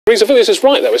Teresa Villiers is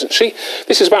right, though, isn't she?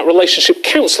 This is about relationship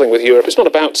counselling with Europe. It's not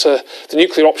about the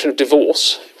nuclear option of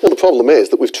divorce. Well, the problem is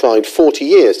that we've tried 40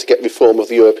 years to get reform of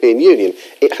the European Union.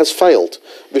 It has failed.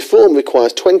 Reform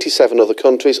requires 27 other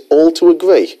countries all to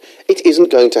agree. It isn't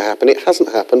going to happen. It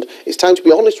hasn't happened. It's time to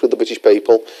be honest with the British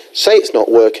people, say it's not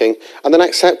working, and then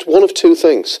accept one of two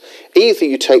things. Either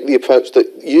you take the approach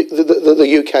that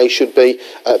the UK should be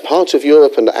part of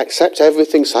Europe and accept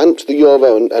everything, sign up to the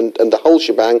euro and the whole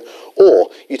shebang, or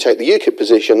you take the UKIP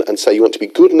position and say you want to be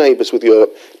good neighbours with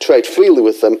Europe, trade freely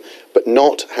with them, but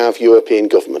not have European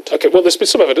government. OK, well, there's been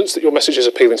some evidence that your message is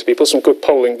appealing to people, some good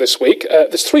polling this week.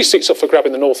 There's 3 seats up for grab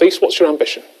in the North East. What's your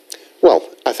ambition? Well,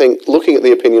 I think looking at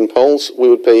the opinion polls, we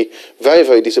would be very,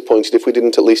 very disappointed if we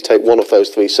didn't at least take one of those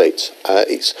 3 seats.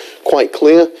 It's quite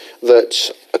clear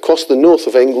that across the north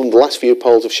of England, the last few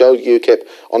polls have showed UKIP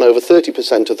on over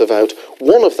 30% of the vote.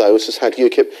 One of those has had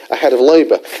UKIP ahead of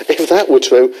Labour. If that were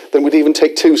true, then we'd even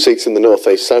take 2 seats in the North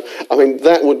East. So, I mean,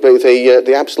 that would be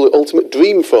the absolute ultimate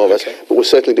dream for us, but we're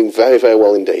certainly doing very, very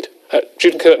well indeed.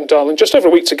 Jude Kirton-Darling, just over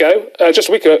a week ago,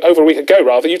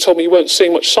 you told me you weren't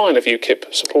seeing much sign of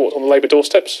UKIP support on the Labour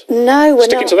doorsteps. No, we're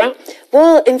Sticking not. to that?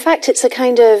 Well, in fact, it's a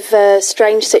kind of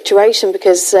strange situation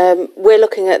because we're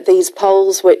looking at these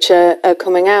polls which are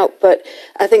coming out, but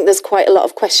I think there's quite a lot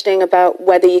of questioning about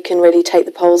whether you can really take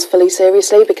the polls fully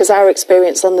seriously, because our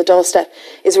experience on the doorstep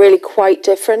is really quite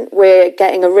different. We're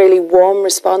getting a really warm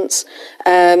response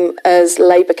as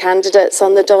Labour candidates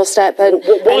on the doorstep, and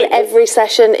every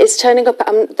session is turning up.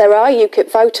 There are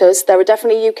UKIP voters. There are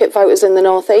definitely UKIP voters in the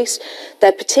North East.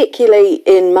 They're particularly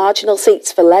in marginal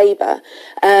seats for Labour,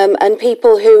 and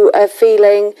people who are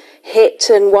feeling hit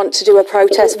and want to do a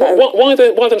protest vote. Why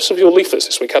then some of your leaflets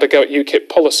this week had a go at UKIP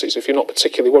policies if you're not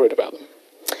particularly worried about them?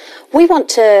 We want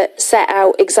to set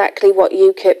out exactly what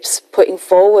UKIP's putting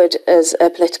forward as a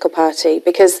political party,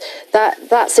 because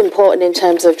that's important in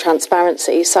terms of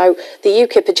transparency. So the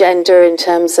UKIP agenda in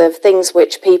terms of things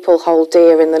which people hold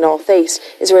dear in the North East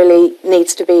really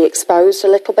needs to be exposed a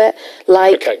little bit,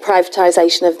 like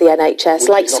privatisation of the NHS,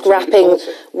 like scrapping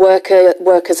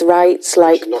workers' rights,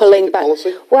 like pulling back.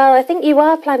 Well, I think you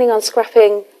are planning on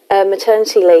scrapping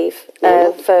maternity leave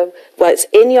it's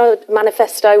in your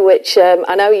manifesto, which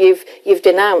I know you've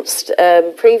denounced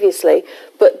previously,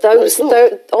 but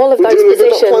all of those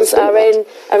positions are in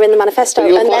the manifesto.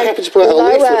 You're quite happy to put out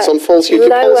leaflets on false UKIP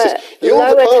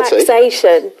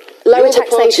policies. Lower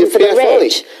taxation for the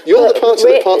rich,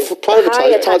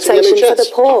 higher taxation for the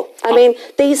poor. I mean,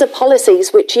 these are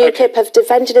policies which UKIP have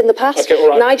defended in the past.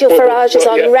 Nigel Farage is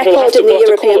on record in the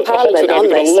European Parliament on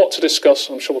this. We've got a lot to discuss.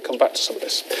 I'm sure we'll come back to some of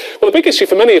this. Well, the big issue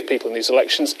for many of people in these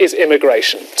elections is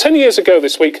immigration. 10 years ago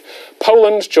this week,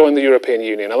 Poland joined the European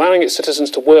Union, allowing its citizens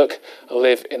to work and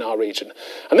live in our region.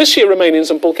 And this year,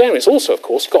 Romanians and Bulgarians also, of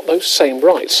course, got those same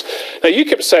rights. Now,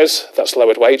 UKIP says that's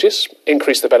lowered wages,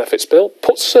 increased the benefits bill,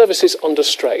 put services under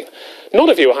strain. Not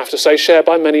a view, I have to say, shared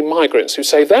by many migrants who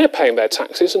say they're paying their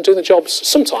taxes and doing the jobs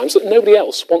sometimes that nobody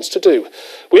else wants to do.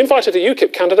 We invited a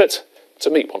UKIP candidate to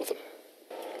meet one of them.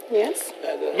 Yes.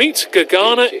 Meet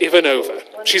Gagana Ivanova.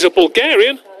 She's a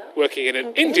Bulgarian working in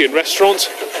an Indian restaurant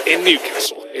in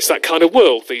Newcastle. It's that kind of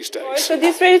world these days. So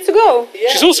this ready to go?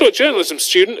 She's also a journalism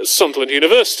student at Sunderland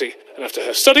University, and after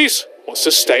her studies, wants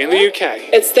to stay in the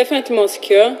UK. It's definitely more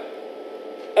secure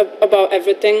about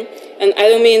everything. And I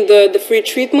don't mean the free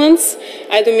treatments,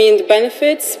 I don't mean the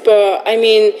benefits, but I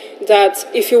mean that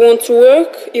if you want to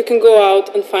work, you can go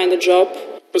out and find a job.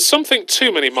 But some think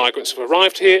too many migrants have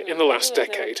arrived here in the last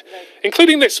decade,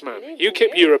 including this man,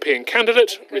 UKIP European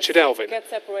candidate Richard Elvin.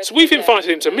 So we've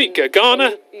invited him to meet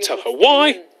Gagana, tell her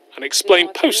why, and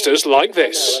explain posters like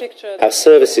this. Our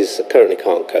services currently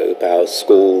can't cope, our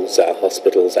schools, our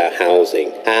hospitals, our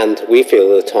housing, and we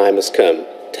feel the time has come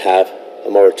to have a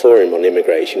moratorium on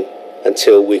immigration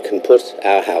until we can put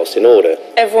our house in order.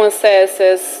 Everyone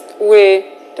says we,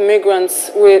 the migrants,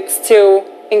 we steal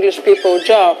English people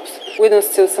jobs. We don't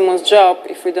steal someone's job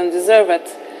if we don't deserve it.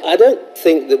 I don't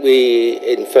think that we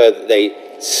infer that they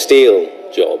steal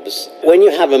jobs. When you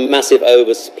have a massive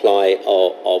oversupply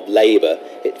of labour,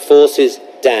 it forces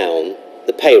down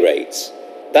the pay rates.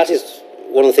 That is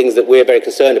one of the things that we're very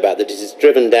concerned about, that it has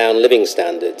driven down living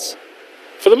standards.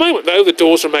 For the moment, though, the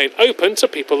doors remain open to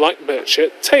people like Mircea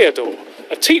Teodor,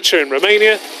 a teacher in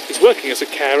Romania who's working as a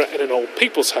carer in an old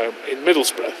people's home in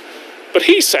Middlesbrough. But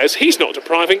he says he's not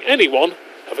depriving anyone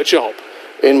of a job.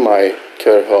 In my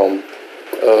care home,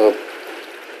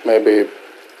 maybe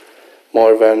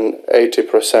more than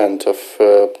 80% of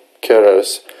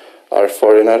carers are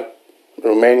foreigner,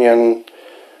 Romanian,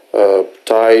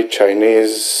 Thai,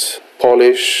 Chinese,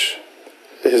 Polish.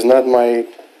 It is not my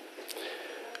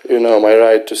you know, my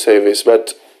right to say this,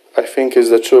 but I think it's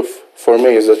the truth. For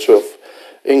me, it's the truth.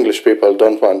 English people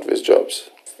don't want these jobs.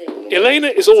 Elena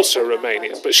is also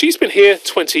Romanian, but she's been here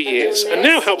 20 years and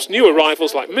now helps new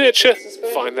arrivals like Mircea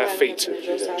find their feet.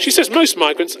 She says most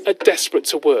migrants are desperate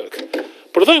to work,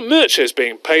 but although Mircea is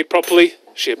being paid properly,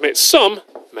 she admits some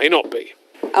may not be.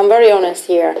 I'm very honest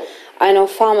here. I know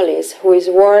families who is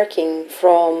working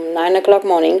from 9 o'clock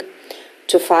morning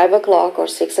to 5 o'clock or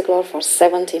 6 o'clock for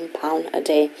 £17 a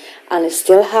day and is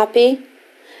still happy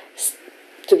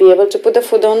to be able to put the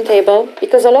food on the table,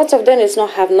 because a lot of them is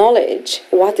not have knowledge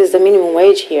what is the minimum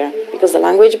wage here because the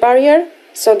language barrier.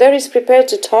 So they're prepared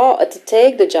to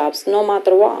take the jobs no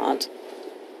matter what.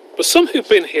 But some who've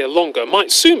been here longer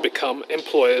might soon become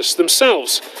employers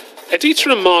themselves.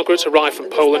 Edita and Margaret arrived from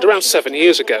Poland around 7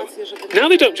 years ago. Now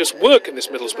they don't just work in this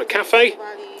Middlesbrough cafe,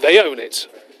 they own it.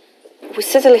 We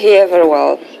settle here very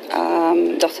well.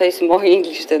 Daughter is more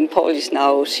English than Polish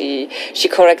now. She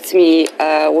corrects me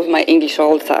with my English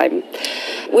all the time.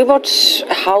 We bought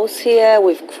a house here.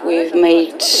 We've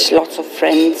made lots of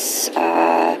friends,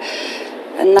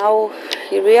 and now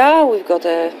here we are. We've got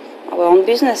our own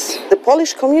business. The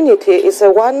Polish community is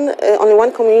only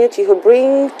one community who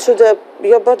bring to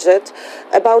your budget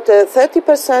about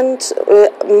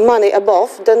 30% money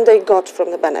above than they got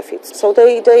from the benefits. So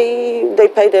they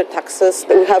pay their taxes.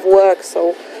 We have work,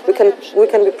 so we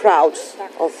can be proud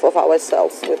of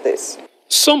ourselves with this.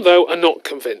 Some, though, are not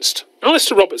convinced.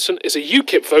 Alistair Robertson is a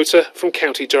UKIP voter from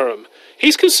County Durham.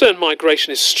 He's concerned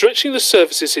migration is stretching the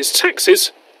services his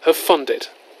taxes have funded.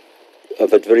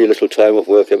 I've had very little time off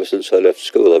work ever since I left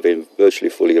school. I've been virtually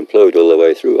fully employed all the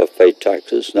way through. I've paid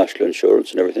taxes, national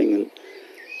insurance and everything, and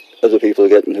other people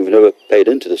who've never paid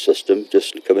into the system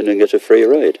just come in and get a free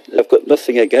ride. I've got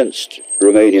nothing against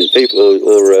Romanian people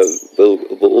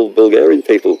or Bulgarian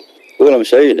people. All I'm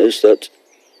saying is that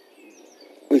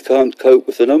we can't cope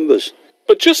with the numbers.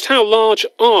 But just how large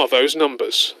are those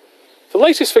numbers? The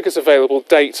latest figures available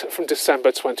date from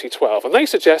December 2012, and they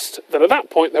suggest that at that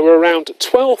point there were around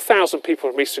 12,000 people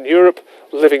from Eastern Europe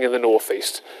living in the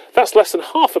northeast. That's less than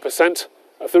 0.5%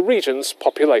 of the region's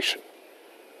population.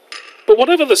 But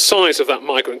whatever the size of that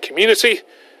migrant community,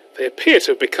 they appear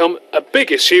to have become a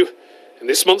big issue in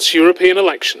this month's European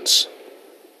elections.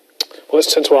 Well,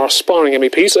 let's turn to our aspiring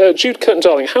MEPs. Jude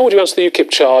Kirton-Darling, how would you answer the UKIP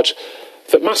charge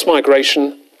that mass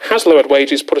migration has lowered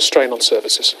wages, put a strain on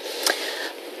services?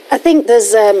 I think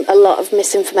there's a lot of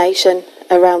misinformation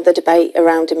around the debate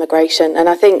around immigration, and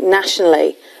I think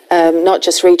nationally, not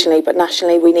just regionally, but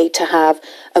nationally, we need to have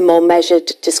a more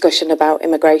measured discussion about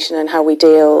immigration and how we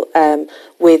deal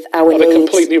with our needs. Are they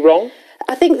completely wrong?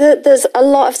 I think that there's a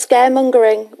lot of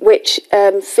scaremongering which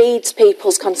feeds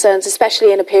people's concerns,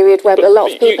 especially in a period where a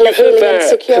lot of people are feeling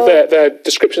insecure. Their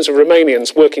descriptions of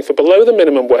Romanians working for below the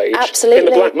minimum wage in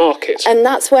the black market. And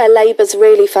that's where Labour's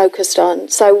really focused on.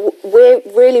 So we're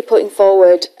really putting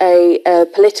forward a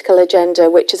political agenda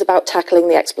which is about tackling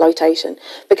the exploitation,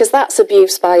 because that's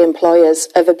abuse by employers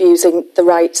of abusing the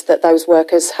rights that those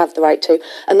workers have the right to.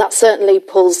 And that certainly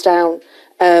pulls down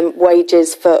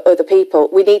wages for other people.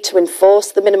 We need to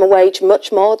enforce the minimum wage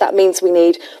much more. That means we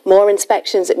need more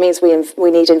inspections. It means we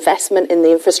need investment in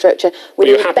the infrastructure. We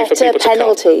need better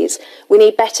penalties. We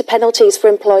need better penalties for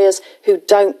employers who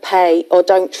don't pay or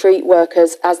don't treat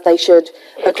workers as they should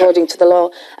according to the law.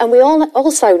 And we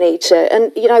also need to,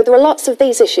 and you know, there are lots of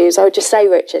these issues, I would just say,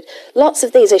 Richard, lots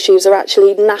of these issues are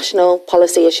actually national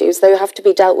policy issues. They have to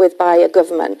be dealt with by a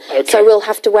government. So we'll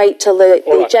have to wait till the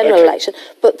general election.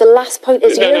 But the last point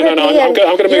is I'm going to move on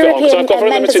because I've got very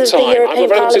limited time. I've got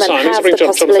very limited time. Have the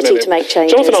possibility to make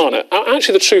changes. Jonathan Arnott,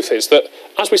 actually the truth is that,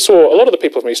 as we saw, a lot of the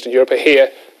people from Eastern Europe are here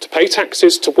to pay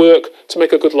taxes, to work, to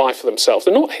make a good life for themselves.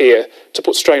 They're not here to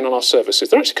put strain on our services.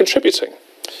 They're actually contributing.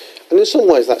 And in some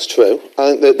ways that's true.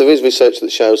 I think that there is research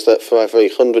that shows that for every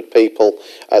 100 people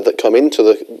that come into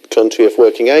the country of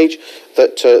working age,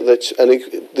 that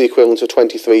the equivalent of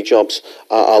 23 jobs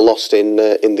are lost in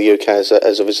the UK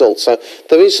as a result. So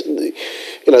there is,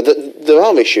 there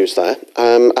are issues there.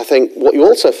 I think what you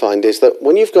also find is that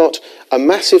when you've got a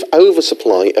massive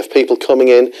oversupply of people coming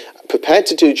in, prepared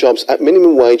to do jobs at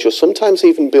minimum wage or sometimes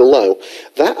even below,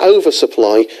 that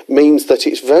oversupply means that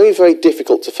it's very, very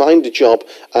difficult to find a job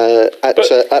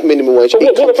at minimum wage.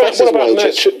 But what about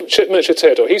Mircea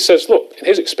Teodor? He says, look, in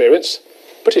his experience,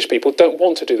 British people don't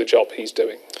want to do the job he's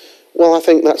doing. Well, I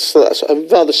think that's a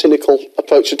rather cynical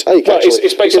approach to take. Well,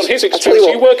 it's based on his experience.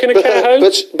 You work in a care home?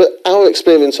 But our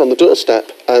experience on the doorstep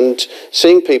and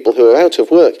seeing people who are out of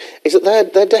work is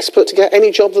that they're desperate to get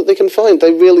any job that they can find.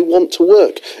 They really want to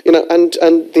work, and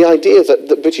the idea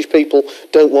that British people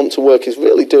don't want to work is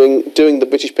really doing the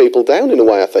British people down in a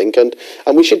way, I think, and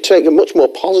we should take a much more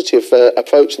positive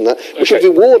approach than that. We should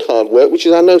reward hard work, which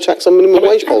is our no tax on minimum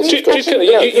wage policy.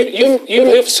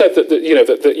 You have said that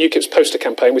UKIP's poster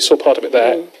campaign, we saw part of it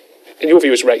there, in your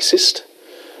view, is racist.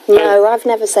 No, I've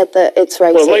never said that it's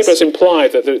racist. Well, Labour's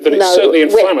implied that it's certainly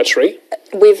inflammatory.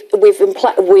 We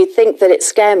think that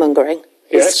it's scaremongering.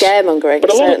 Yes. It's scaremongering,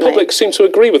 but a lot certainly. of public seem to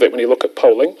agree with it when you look at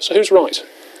polling. So who's right?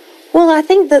 Well, I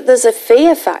think that there's a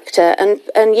fear factor, and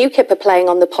UKIP are playing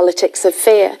on the politics of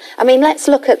fear. I mean, let's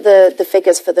look at the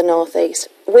figures for the North East.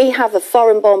 We have a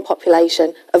foreign-born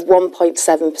population of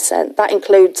 1.7%. That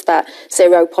includes that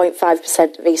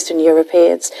 0.5% of Eastern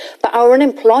Europeans. But our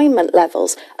unemployment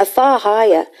levels are far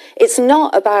higher. It's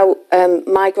not about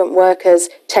migrant workers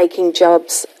taking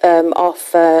jobs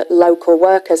off local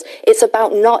workers. It's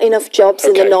about not enough jobs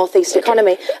in the North East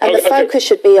economy. And the focus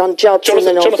should be on jobs in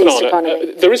the North East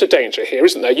economy. There is a danger here,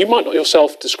 isn't there? You might not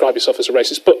yourself describe yourself as a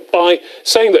racist, but by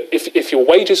saying that if your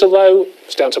wages are low,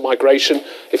 it's down to migration.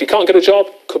 If you can't get a job,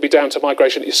 could be down to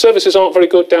migration. Your services aren't very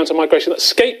good, down to migration. That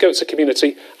scapegoats a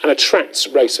community and attracts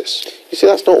racists. You see,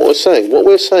 that's not what we're saying. What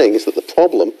we're saying is that the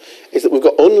problem is that we've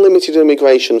got unlimited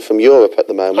immigration from Europe at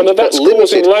the moment, and that's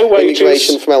limited causing low wages,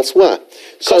 immigration from elsewhere.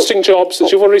 Costing jobs,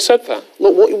 as you've already said that.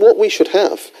 Look, what we should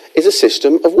have is a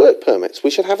system of work permits. We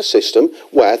should have a system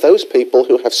where those people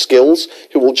who have skills,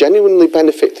 who will genuinely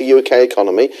benefit the UK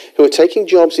economy, who are taking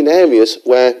jobs in areas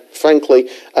where, frankly,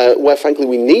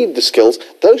 we need the skills,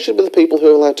 those should be the people who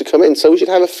are allowed to come in. So we should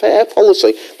have a fair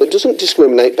policy that doesn't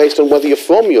discriminate based on whether you're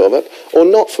from Europe or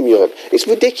not from Europe. It's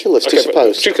ridiculous to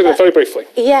suppose. Very briefly.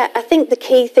 Yeah, I think the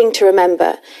key thing to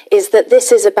remember is that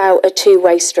this is about a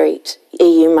two-way street,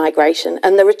 EU migration,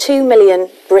 and there are 2 million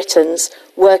Britons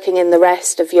working in the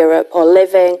rest of Europe, or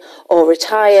living, or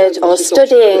retired, or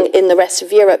studying in the rest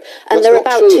of Europe, and there are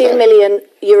about 2 million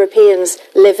Europeans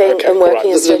living and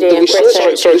working and studying in Britain.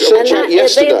 Those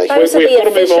are the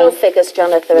official figures,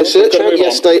 Jonathan. Research out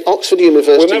yesterday, Oxford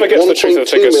University, we'll never get to the truth of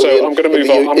the figures, so I'm going to move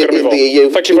on. in the EU,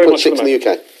 2.6 in the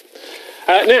UK.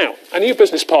 Now, a new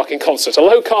business park in concert, a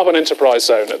low-carbon enterprise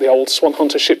zone at the old Swan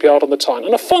Hunter shipyard on the Tyne,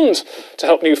 and a fund to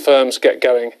help new firms get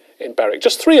going in Berwick.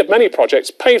 Just 3 of many projects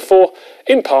paid for,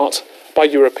 in part, by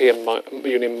European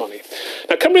Union money.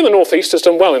 Now, Cumbria in the North East has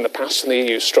done well in the past in the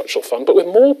EU's structural fund, but with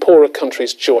more poorer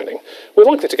countries joining, we're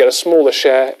likely to get a smaller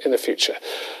share in the future.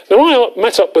 Now, I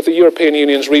met up with the European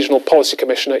Union's Regional Policy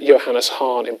Commissioner, Johannes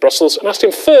Hahn, in Brussels, and asked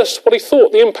him first what he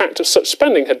thought the impact of such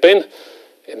spending had been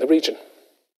in the region.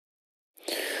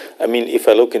 I mean, if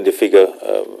I look in the figure,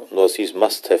 North East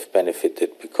must have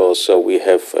benefited because we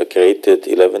have created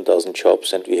 11,000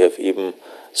 jobs and we have even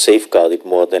safeguarded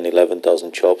more than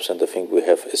 11,000 jobs, and I think we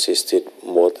have assisted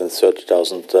more than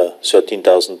 13,000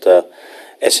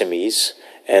 SMEs.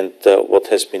 And what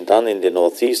has been done in the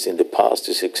Northeast in the past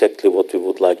is exactly what we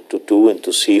would like to do and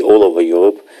to see all over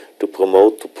Europe, to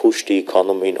promote, to push the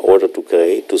economy in order to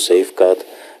create, to safeguard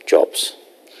jobs.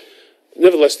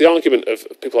 Nevertheless, the argument of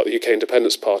people like the UK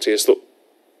Independence Party is that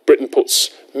Britain puts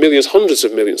millions, hundreds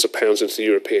of millions of pounds into the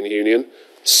European Union.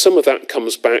 Some of that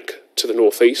comes back to the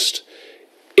North East.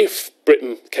 If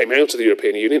Britain came out of the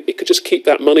European Union, it could just keep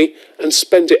that money and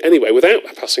spend it anyway without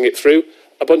passing it through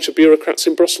a bunch of bureaucrats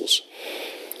in Brussels.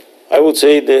 I would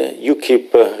say the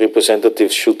UKIP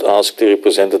representatives should ask the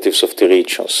representatives of the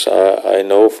regions. I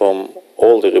know from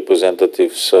all the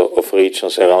representatives of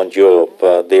regions around Europe,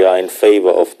 they are in favor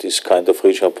of this kind of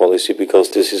regional policy because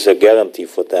this is a guarantee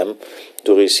for them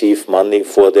to receive money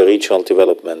for the regional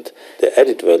development. The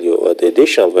added value, or the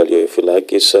additional value, if you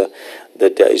like, is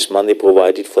that there is money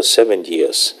provided for 7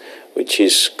 years, which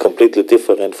is completely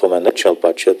different from a national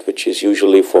budget, which is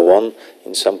usually for 1,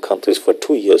 in some countries for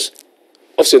 2 years.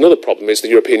 Obviously, another problem is the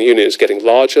European Union is getting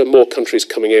larger, more countries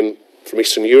coming in from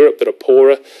Eastern Europe that are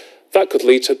poorer. That could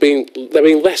lead to there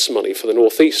being less money for the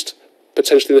North East,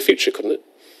 potentially in the future, couldn't it?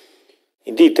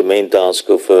 Indeed, the main task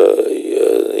of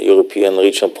European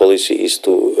regional policy is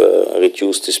to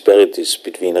reduce disparities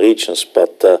between regions,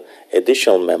 but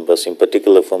additional members, in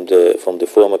particular from the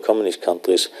former communist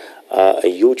countries, are a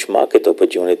huge market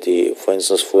opportunity, for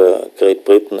instance, for Great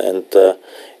Britain and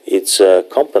its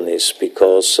companies,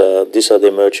 because these are the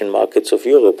emerging markets of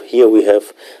Europe. Here we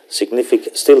have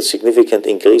still significant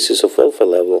increases of welfare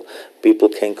level. People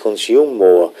can consume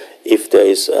more if there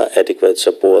is adequate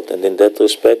support, and in that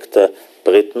respect,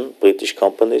 British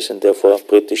companies, and therefore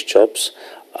British jobs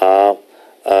are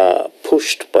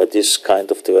pushed by this kind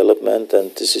of development,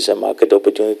 and this is a market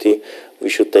opportunity we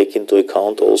should take into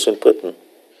account also in Britain.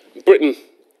 Britain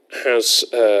has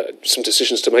some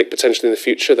decisions to make potentially in the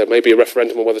future. There may be a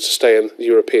referendum on whether to stay in the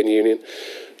European Union.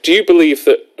 Do you believe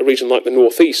that a region like the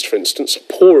North East, for instance,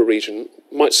 a poorer region,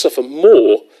 might suffer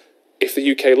more if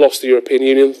the UK lost the European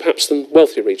Union perhaps than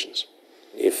wealthier regions?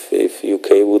 If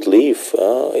UK would leave,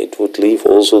 it would leave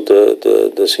also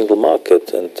the single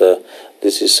market, and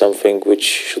this is something which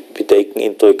should be taken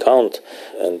into account,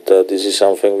 and this is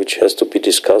something which has to be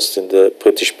discussed in the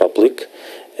British public,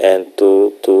 and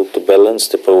to balance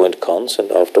the pros and cons,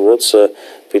 and afterwards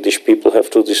British people have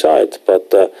to decide. But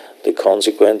the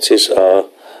consequences are,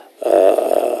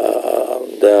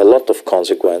 there are a lot of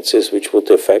consequences which would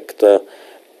affect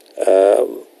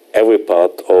every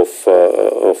part of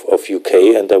UK,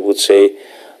 and I would say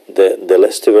the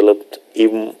less developed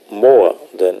even more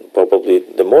than probably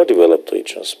the more developed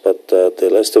regions. But the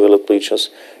less developed regions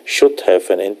should have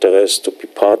an interest to be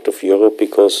part of Europe,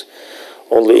 because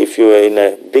only if you are in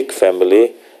a big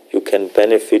family you can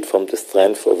benefit from the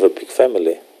strength of a big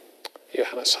family.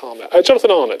 Johannes Harmer.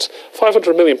 Jonathan Arnott,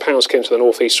 £500 million came to the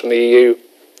North East from the EU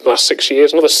in the last 6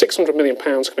 years, another £600 million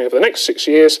coming over the next 6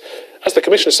 years. As the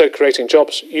Commissioner said, creating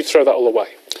jobs, you throw that all away.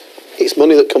 It's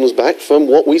money that comes back from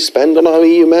what we spend on our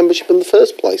EU membership in the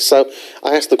first place. So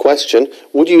I asked the question,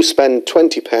 would you spend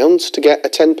 £20 to get a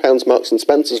 £10 Marks and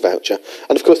Spencer's voucher?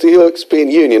 And of course the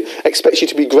European Union expects you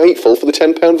to be grateful for the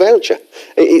 £10 voucher.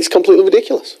 It's completely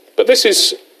ridiculous. But this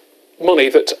is money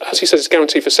that, as he says, is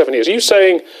guaranteed for 7 years. Are you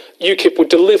saying UKIP would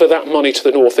deliver that money to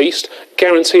the North East,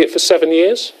 guarantee it for 7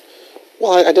 years?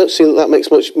 Well, I don't see that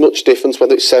makes much difference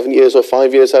whether it's 7 years or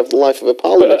 5 years over the life of a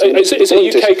parliament. Is it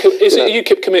a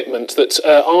UKIP commitment that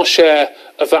our share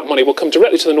of that money will come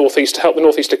directly to the North East to help the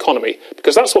North East economy?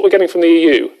 Because that's what we're getting from the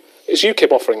EU. Is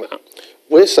UKIP offering that?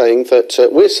 We're saying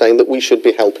that we should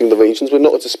be helping the regions. We're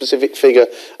not at a specific figure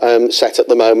set at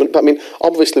the moment, but I mean,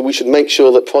 obviously we should make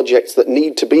sure that projects that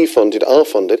need to be funded are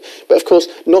funded. But of course,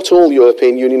 not all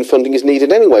European Union funding is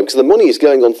needed anyway, because the money is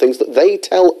going on things that they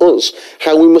tell us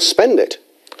how we must spend it.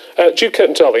 Jude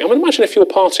Kirton-Darling, I mean, imagine if your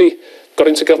party got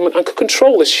into government and could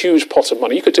control this huge pot of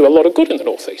money. You could do a lot of good in the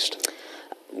North East.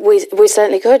 We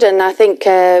certainly could, and I think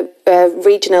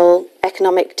regional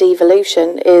economic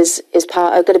devolution is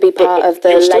going to be part of the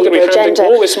Labour agenda. You're still going to be handing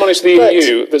all this money to the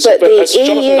EU, but as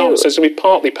Jonathan Arnott says, will be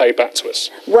partly paid back to us.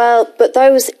 Well, but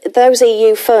those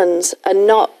EU funds are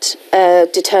not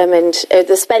determined,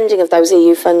 the spending of those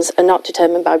EU funds are not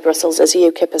determined by Brussels, as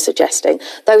UKIP are suggesting.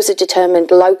 Those are determined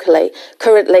locally.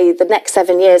 Currently, the next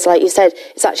 7 years, like you said,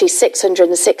 it's actually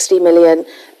 £660 million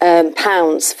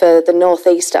for the North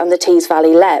East and the Tees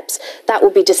Valley LEPs. That will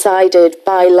be decided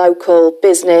by local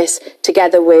business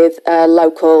together with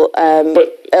local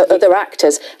other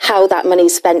actors, how that money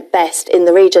is spent best in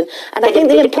the region. And I think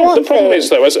the problem is,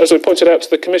 though, as we pointed out to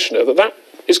the Commissioner, that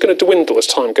is going to dwindle as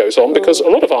time goes on, because a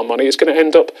lot of our money is going to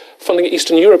end up funding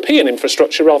Eastern European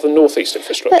infrastructure rather than North East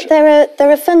infrastructure. But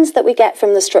there are funds that we get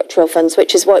from the structural funds,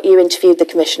 which is what you interviewed the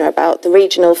Commissioner about, the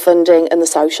regional funding and the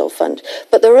social fund.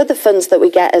 But there are other funds that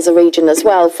we get as a region as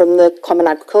well, from the Common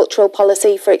Agricultural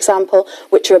Policy, for example,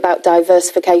 which are about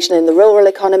diversification in the rural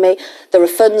economy. There are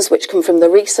funds which come from the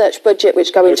research budget,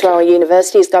 which go into our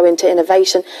universities, go into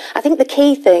innovation. I think the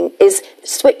key thing is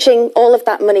switching all of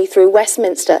that money through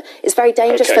Westminster is very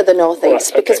dangerous for the North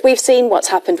East, because we've seen what's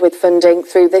happened with funding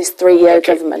through this three-year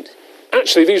government.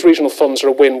 Actually, these regional funds are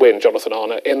a win-win, Jonathan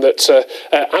Arnott, in that,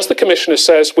 as the Commissioner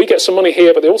says, we get some money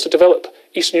here, but they also develop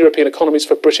Eastern European economies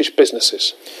for British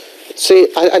businesses. See,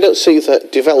 I don't see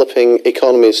that developing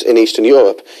economies in Eastern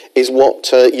Europe is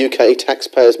what UK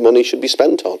taxpayers' money should be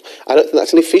spent on. I don't think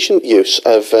that's an efficient use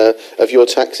of your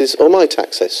taxes or my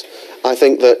taxes. I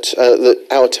think that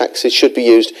our taxes should be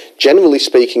used, generally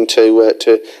speaking,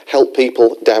 to help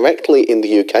people directly in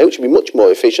the UK, which would be much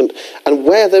more efficient. And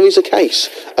where there is a case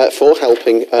for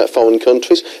helping foreign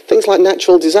countries, things like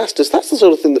natural disasters, that's the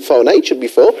sort of thing that foreign aid should be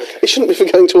for. It shouldn't be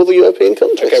for going to other European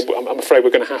countries. Okay, I'm afraid we're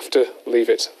going to have to leave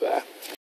it there.